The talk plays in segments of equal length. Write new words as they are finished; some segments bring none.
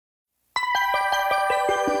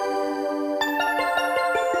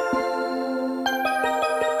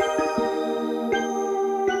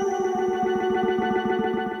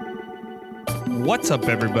What's up,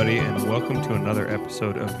 everybody, and welcome to another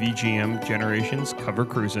episode of VGM Generations Cover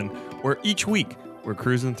Cruisin', where each week we're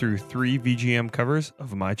cruising through 3 VGM covers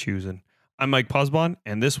of my choosing. I'm Mike Posbon,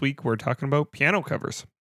 and this week we're talking about piano covers.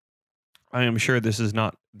 I am sure this is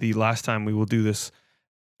not the last time we will do this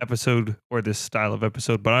episode or this style of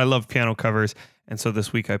episode, but I love piano covers, and so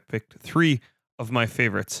this week I picked 3 of my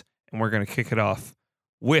favorites, and we're going to kick it off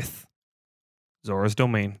with Zora's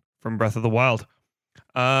Domain from Breath of the Wild.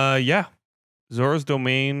 Zora's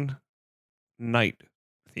Domain night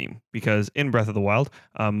theme, because in Breath of the Wild,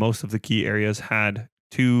 most of the key areas had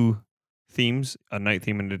 2 themes, a night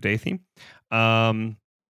theme and a day theme. On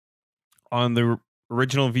the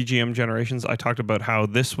original VGM Generations, I talked about how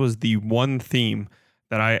this was the one theme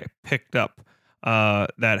that I picked up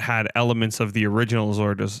that had elements of the original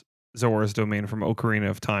Zora's Domain from Ocarina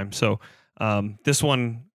of Time. So this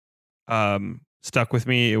one stuck with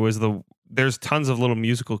me. There's tons of little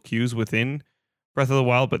musical cues within Breath of the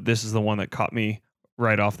Wild, but this is the one that caught me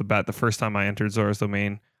right off the bat. The first time I entered Zora's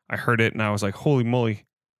Domain, I heard it and I was like, holy moly,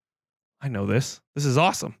 I know this. This is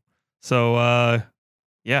awesome. So,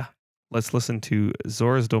 let's listen to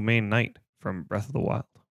Zora's Domain Night from Breath of the Wild.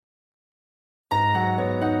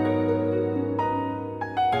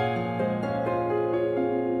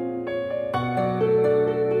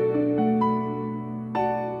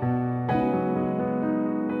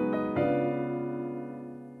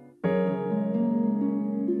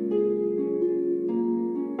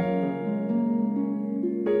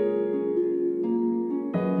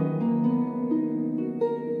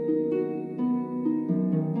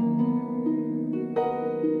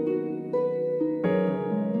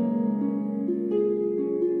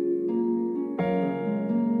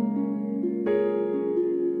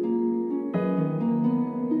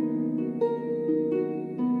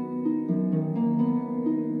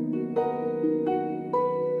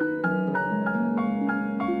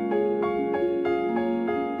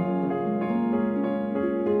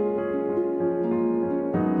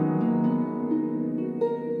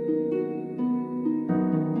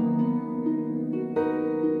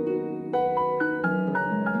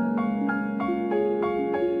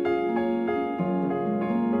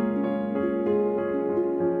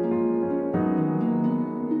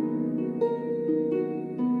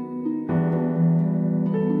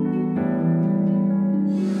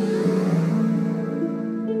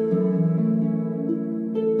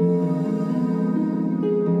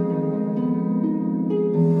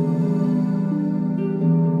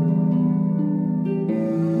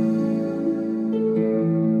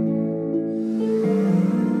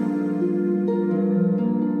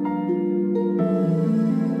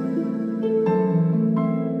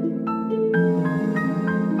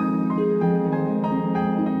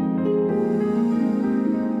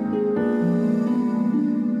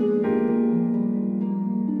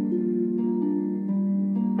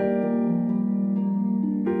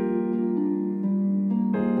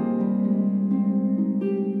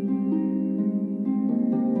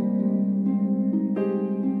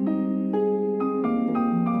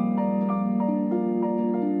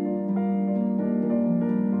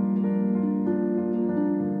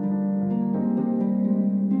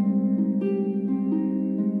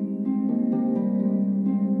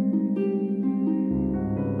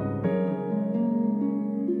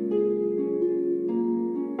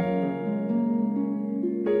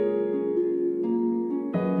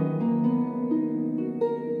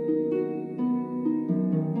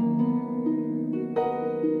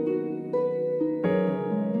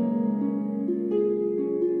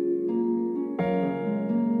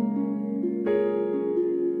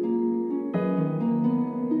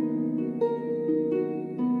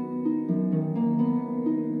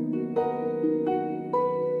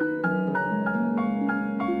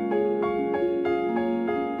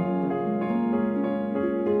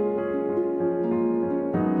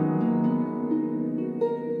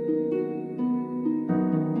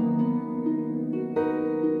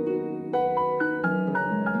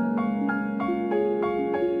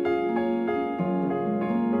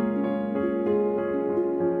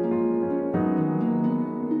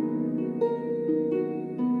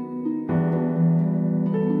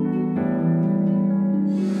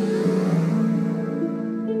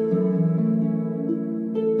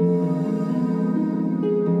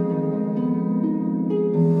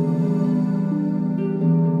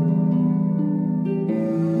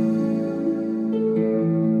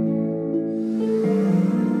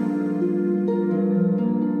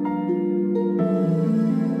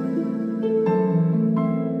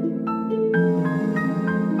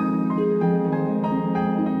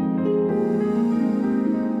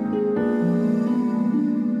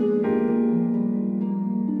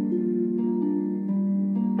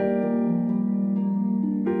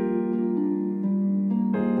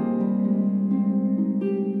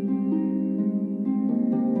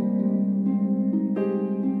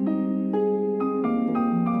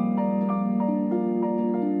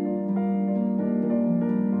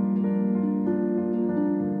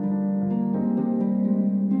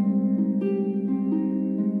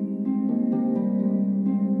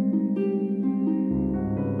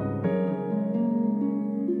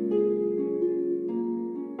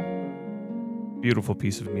 Beautiful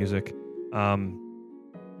piece of music. Um,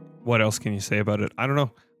 what else can you say about it? I don't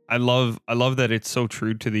know. I love that it's so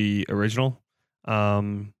true to the original.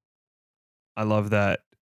 Um, I love that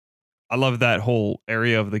I love that whole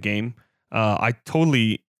area of the game. I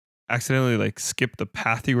totally accidentally like skipped the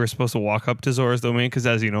path you were supposed to walk up to Zora's Domain because,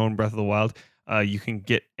 as you know, in Breath of the Wild, you can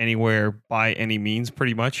get anywhere by any means,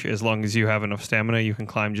 pretty much. As long as you have enough stamina, you can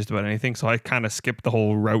climb just about anything. So I kind of skipped the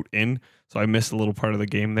whole route in, so I missed a little part of the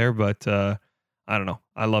game there. But I don't know.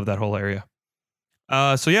 I love that whole area.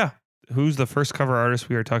 So yeah, who's the first cover artist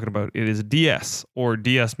we are talking about? It is DS or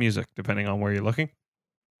DS Music, depending on where you're looking.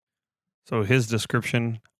 So his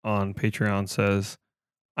description on Patreon says,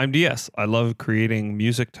 I'm DS. I love creating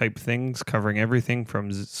music type things covering everything from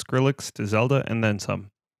Skrillex to Zelda and then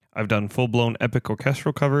some. I've done full blown epic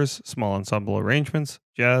orchestral covers, small ensemble arrangements,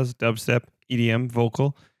 jazz, dubstep, EDM,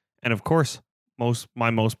 vocal, and of course, my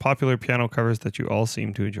most popular piano covers that you all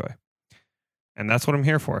seem to enjoy. And that's what I'm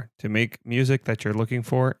here for, to make music that you're looking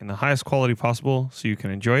for in the highest quality possible so you can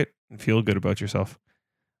enjoy it and feel good about yourself.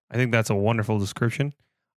 I think that's a wonderful description.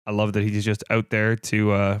 I love that he's just out there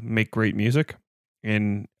to make great music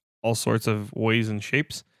in all sorts of ways and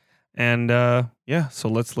shapes. And yeah, so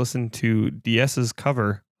let's listen to DS's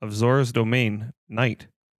cover of Zora's Domain Night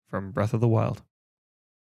from Breath of the Wild.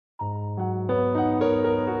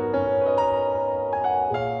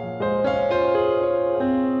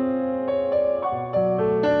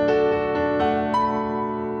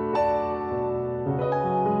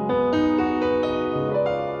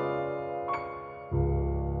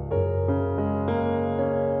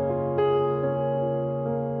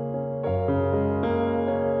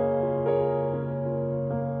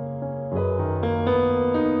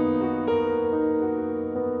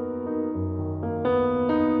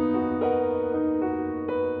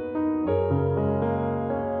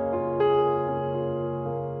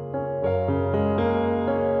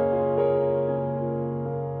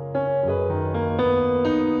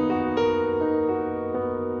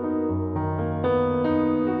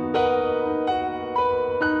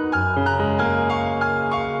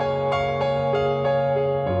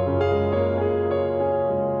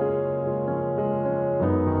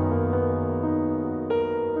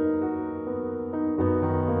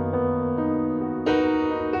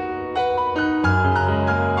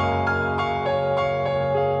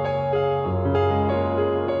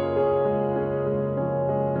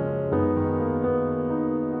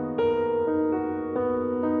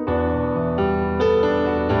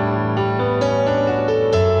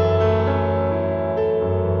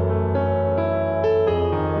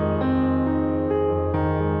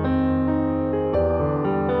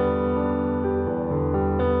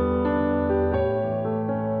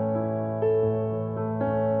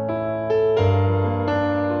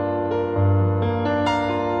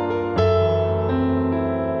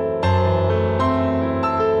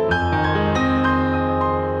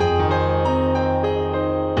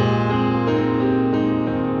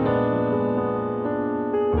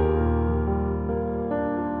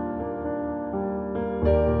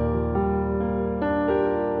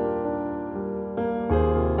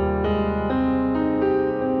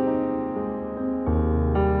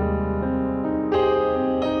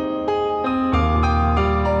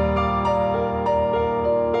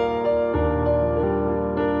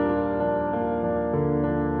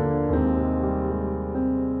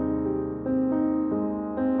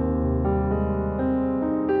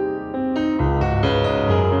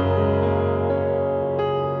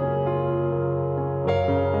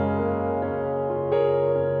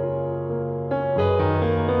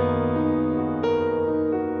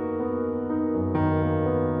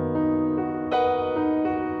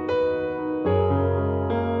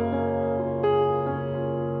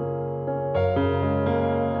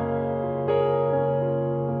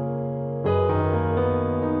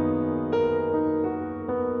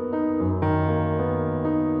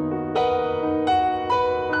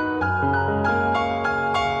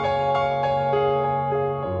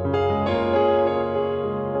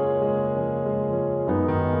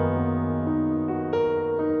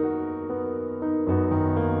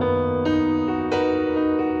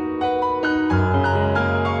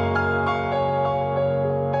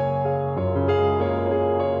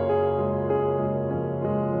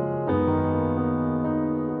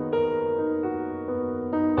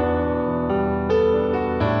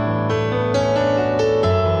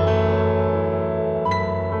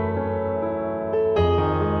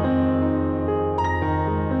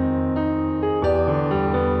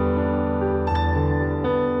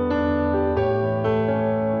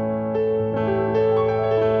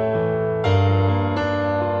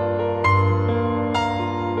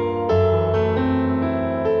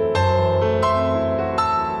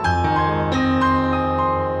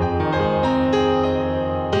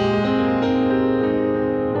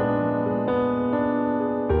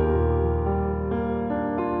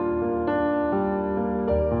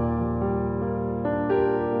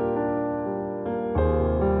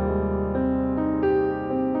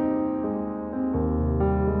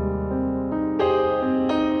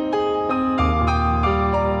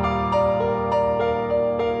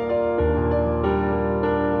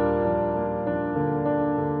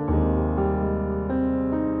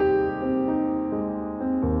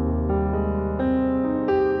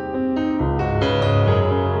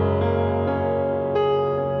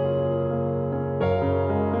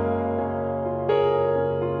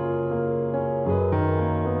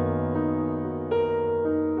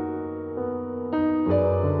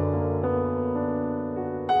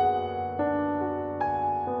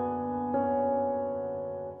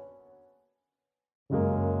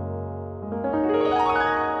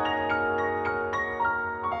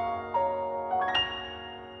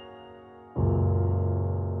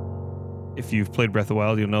 if you've played Breath of the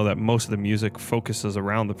Wild, you'll know that most of the music focuses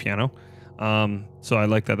around the piano. So I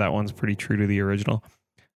like that one's pretty true to the original.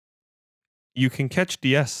 You can catch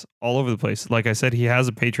DS all over the place. Like I said, he has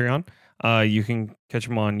a Patreon. You can catch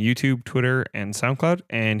him on YouTube, Twitter, and SoundCloud,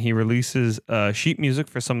 and he releases sheet music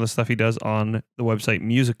for some of the stuff he does on the website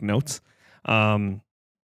Music Notes. You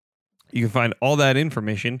can find all that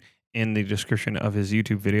information in the description of his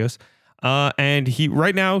YouTube videos. And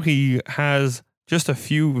right now he has just a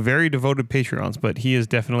few very devoted Patreons, but he is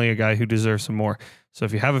definitely a guy who deserves some more. So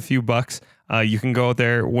if you have a few bucks, you can go out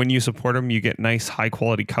there. When you support him, you get nice high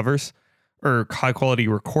quality covers or high quality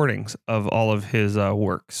recordings of all of his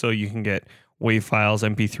work. So you can get WAV files,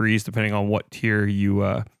 MP3s, depending on what tier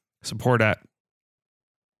you support at.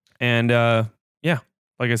 And yeah,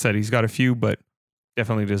 like I said, he's got a few, but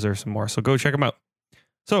definitely deserves some more. So go check him out.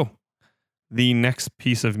 So the next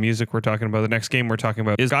piece of music we're talking about, the next game we're talking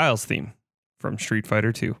about, is Guile's theme from Street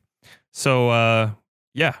Fighter 2. So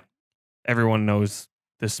yeah, everyone knows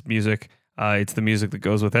this music. It's the music that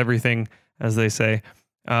goes with everything, as they say.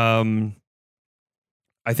 I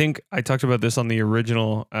think I talked about this on the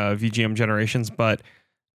original VGM Generations, but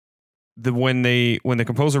when the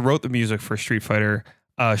composer wrote the music for Street Fighter,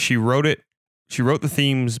 she wrote the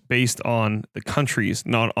themes based on the countries,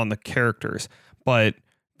 not on the characters. But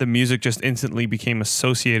the music just instantly became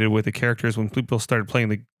associated with the characters when people started playing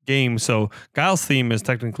the game. So Guile's theme is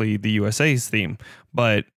technically the USA's theme,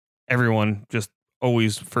 but everyone just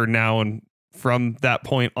always, for now and from that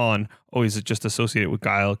point on, always just associated with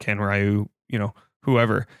Guile, Ken, Ryu,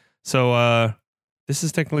 whoever. So this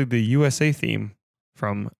is technically the USA theme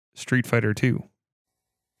from Street Fighter 2.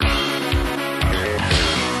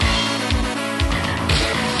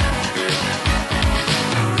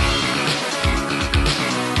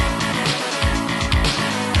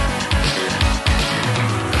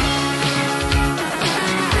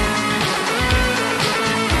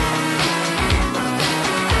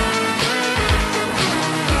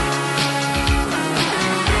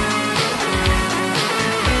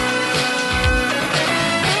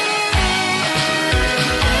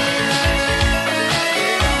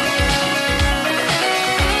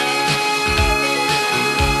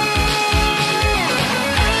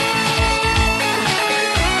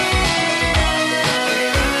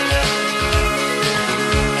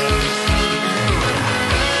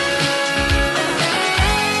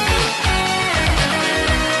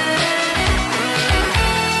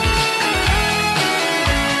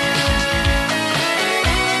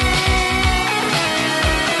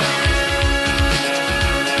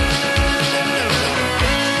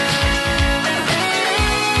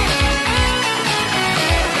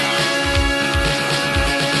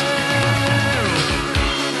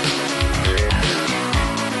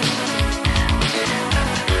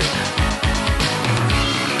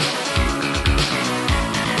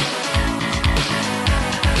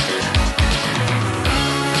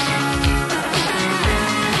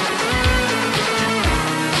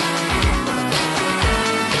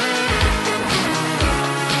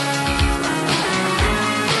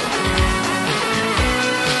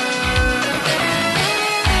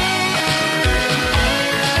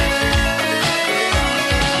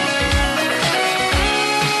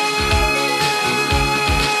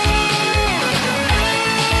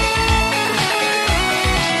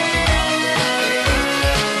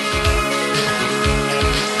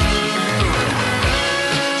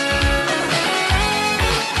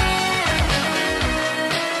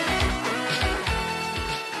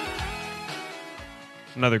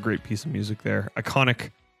 Another great piece of music there.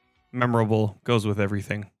 Iconic, memorable, goes with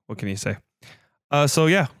everything. What can you say? So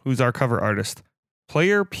yeah, who's our cover artist?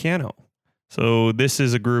 Player Piano. So this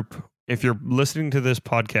is a group, if you're listening to this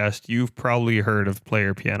podcast, you've probably heard of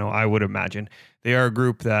Player Piano, I would imagine. They are a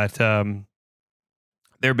group that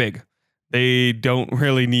they're big. They don't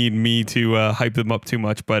really need me to hype them up too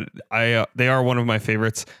much, but they are one of my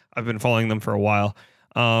favorites. I've been following them for a while.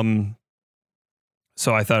 So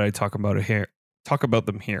I thought I'd talk about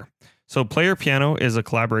them here. So Player Piano is a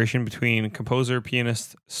collaboration between composer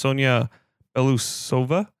pianist Sonia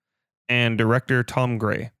Belousova and director Tom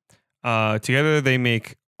Gray. Together they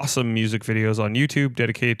make awesome music videos on YouTube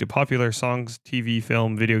dedicated to popular songs, TV,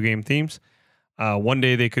 film, video game themes. One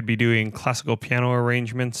day they could be doing classical piano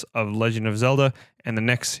arrangements of Legend of Zelda, and the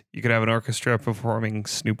next you could have an orchestra performing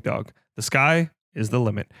Snoop Dogg. The sky is the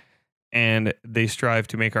limit, and they strive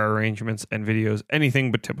to make our arrangements and videos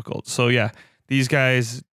anything but typical. So yeah, these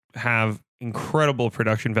guys have incredible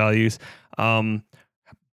production values,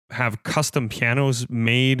 have custom pianos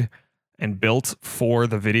made and built for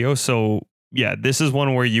the video. So yeah, this is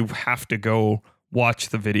one where you have to go watch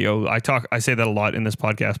the video. I say that a lot in this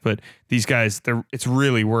podcast, but these guys, it's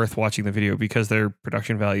really worth watching the video because their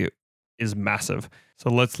production value is massive. So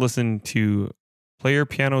let's listen to Player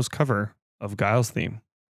Piano's cover of Guile's theme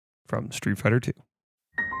from Street Fighter 2.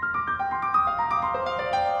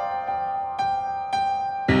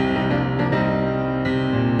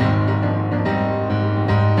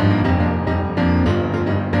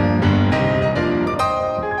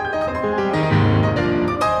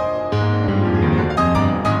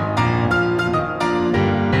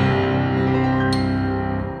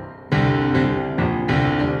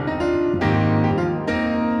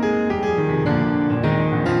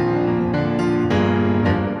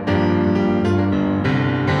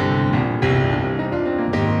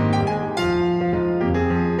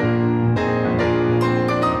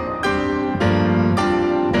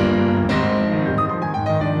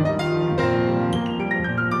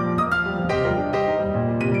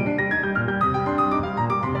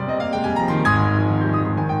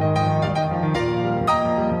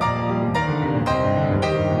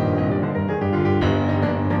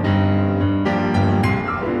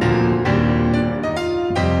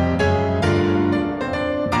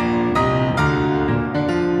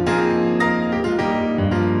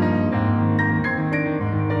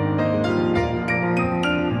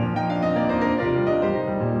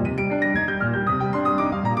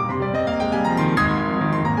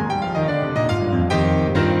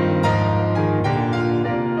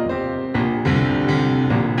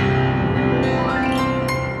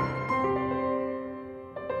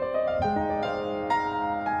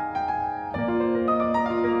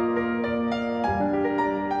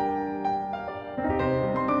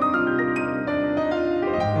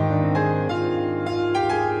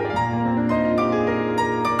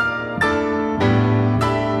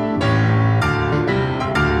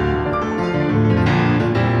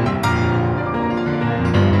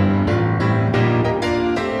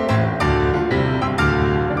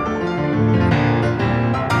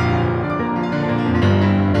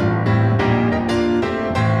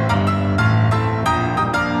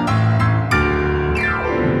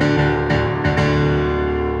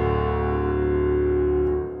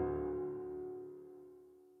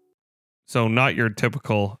 So not your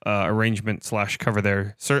typical arrangement / cover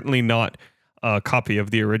there. Certainly not a copy of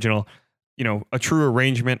the original. You know, a true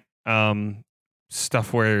arrangement,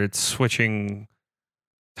 stuff where it's switching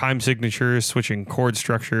time signatures, switching chord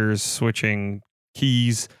structures, switching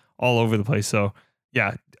keys all over the place. So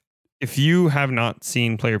yeah, if you have not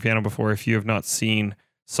seen Player Piano before, if you have not seen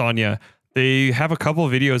Sonia, they have a couple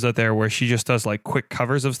of videos out there where she just does like quick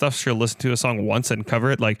covers of stuff. She'll listen to a song once and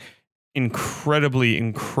cover it. Like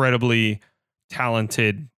incredibly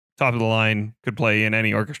talented, top of the line, could play in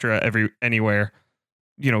any orchestra anywhere,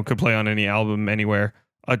 you know, could play on any album anywhere.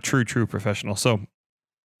 A true professional. So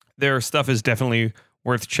their stuff is definitely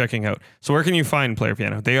worth checking out. So where can you find Player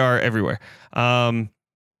Piano? They are everywhere. They're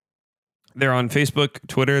on Facebook,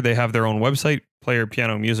 Twitter. They have their own website,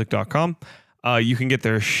 playerpianomusic.com. You can get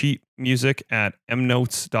their sheet music at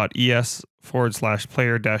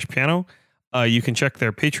mnotes.es/player-piano. You can check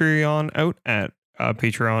their Patreon out at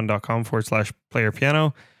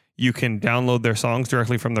patreon.com/playerpiano. You can download their songs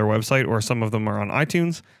directly from their website, or some of them are on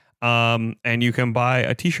iTunes. And you can buy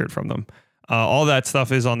a t-shirt from them. All that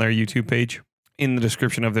stuff is on their YouTube page in the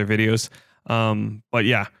description of their videos. But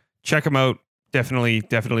yeah, check them out. Definitely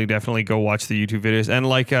go watch the YouTube videos. And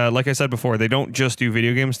like I said before, they don't just do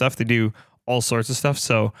video game stuff. They do all sorts of stuff.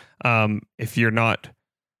 So if you're not,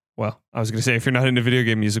 well, I was going to say if you're not into video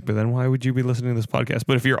game music, but then why would you be listening to this podcast?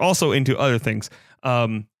 But if you're also into other things,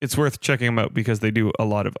 it's worth checking them out because they do a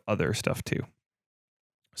lot of other stuff too.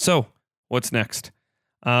 So what's next?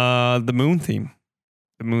 The Moon theme.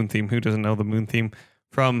 The Moon theme. Who doesn't know the Moon theme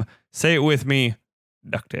from Say It With Me,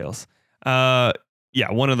 DuckTales?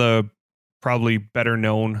 Yeah, one of the probably better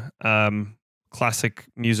known classic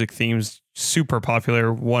music themes. Super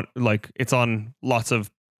popular. It's on lots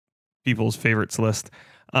of people's favorites list.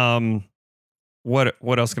 What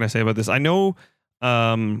else can I say about this? I know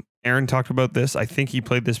Aaron talked about this. I think he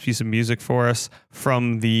played this piece of music for us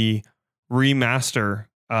from the remaster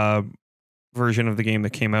version of the game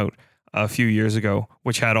that came out a few years ago,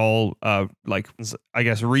 which had all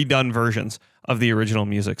redone versions of the original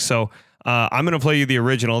music. So I'm going to play you the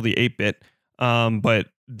original, the 8-bit, but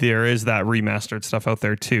there is that remastered stuff out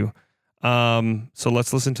there too. So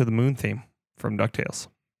let's listen to the Moon theme from DuckTales.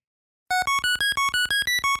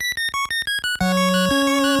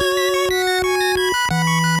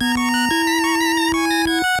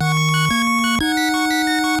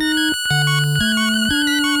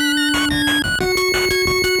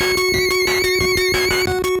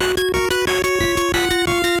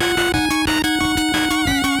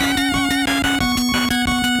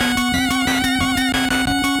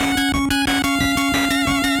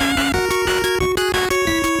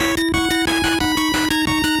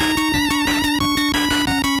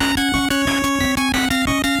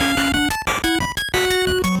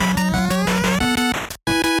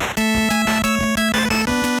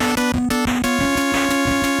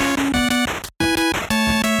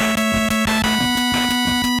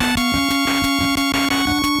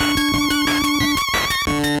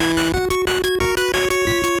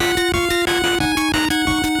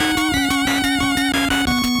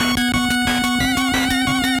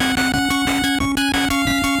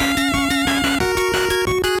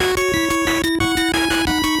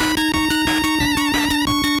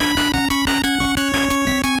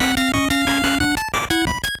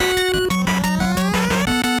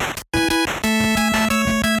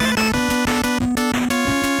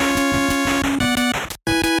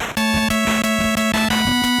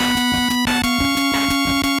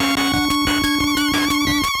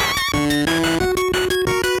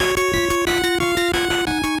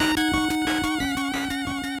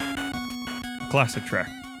 classic track,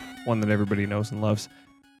 one that everybody knows and loves.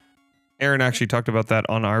 Aaron actually talked about that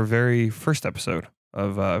on our very first episode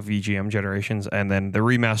of VGM Generations, and then the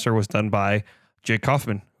remaster was done by Jake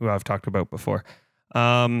Kaufman, who I've talked about before.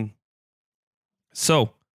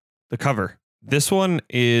 So the cover. This one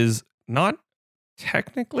is not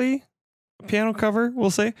technically a piano cover,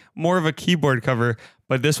 we'll say, more of a keyboard cover,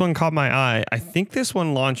 but this one caught my eye. I think this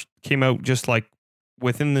one came out just like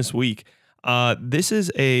within this week. This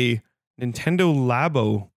is a Nintendo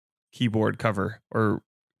Labo keyboard cover or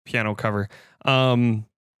piano cover.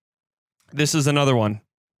 This is another one.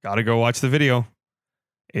 Gotta go watch the video.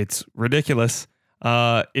 It's ridiculous.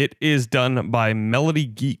 It is done by Melody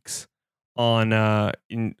Geeks on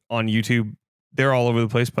YouTube. They're all over the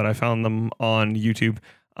place, but I found them on YouTube.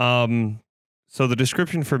 So the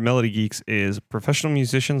description for Melody Geeks is professional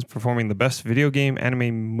musicians performing the best video game,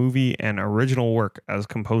 anime, movie, and original work as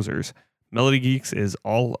composers. Melody Geeks is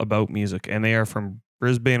all about music, and they are from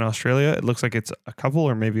Brisbane, Australia. It looks like it's a couple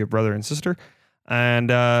or maybe a brother and sister. And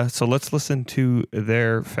so let's listen to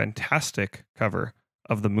their fantastic cover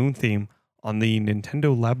of the Moon theme on the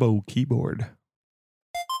Nintendo Labo keyboard.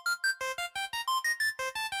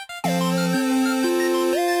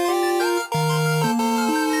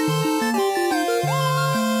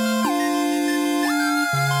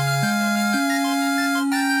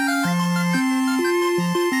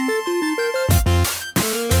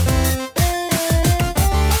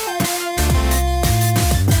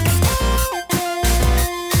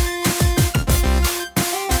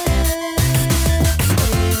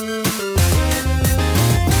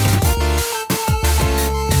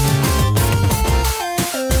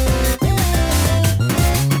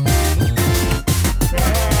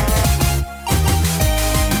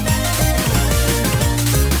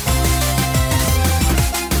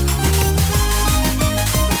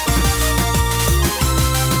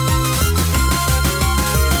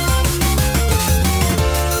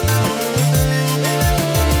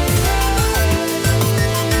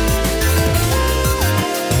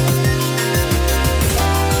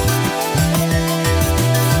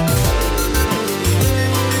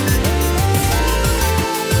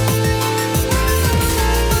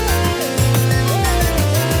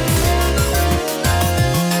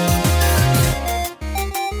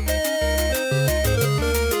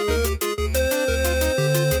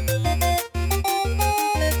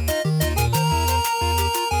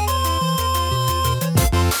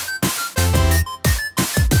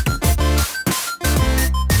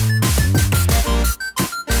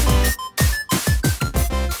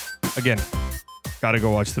 Again, gotta go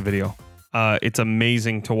watch the video. It's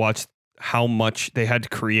amazing to watch how much they had to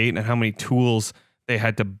create and how many tools they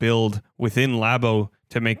had to build within Labo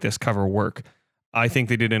to make this cover work. I think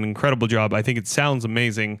they did an incredible job. I think it sounds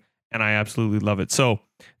amazing, and I absolutely love it. So,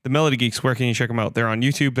 the Melody Geeks, where can you check them out? They're on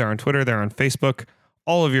YouTube, they're on Twitter, they're on Facebook,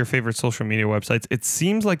 all of your favorite social media websites. It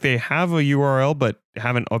seems like they have a URL, but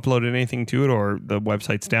haven't uploaded anything to it, or the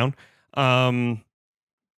website's down.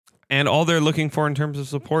 And all they're looking for in terms of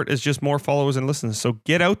support is just more followers and listens. So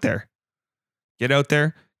get out there. Get out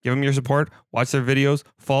there. Give them your support. Watch their videos.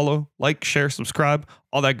 Follow, like, share, subscribe,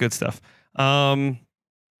 all that good stuff. And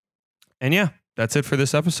yeah, that's it for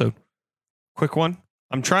this episode. Quick one.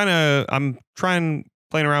 I'm playing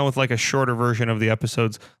around with like a shorter version of the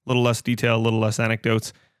episodes. A little less detail, a little less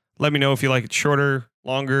anecdotes. Let me know if you like it shorter,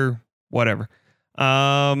 longer, whatever.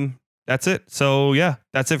 That's it. So yeah,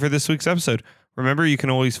 that's it for this week's episode. Remember, you can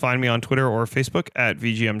always find me on Twitter or Facebook at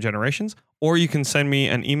VGM Generations, or you can send me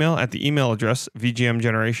an email at the email address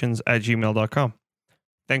vgmgenerations@gmail.com.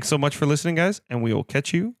 Thanks so much for listening, guys, and we will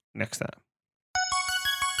catch you next time.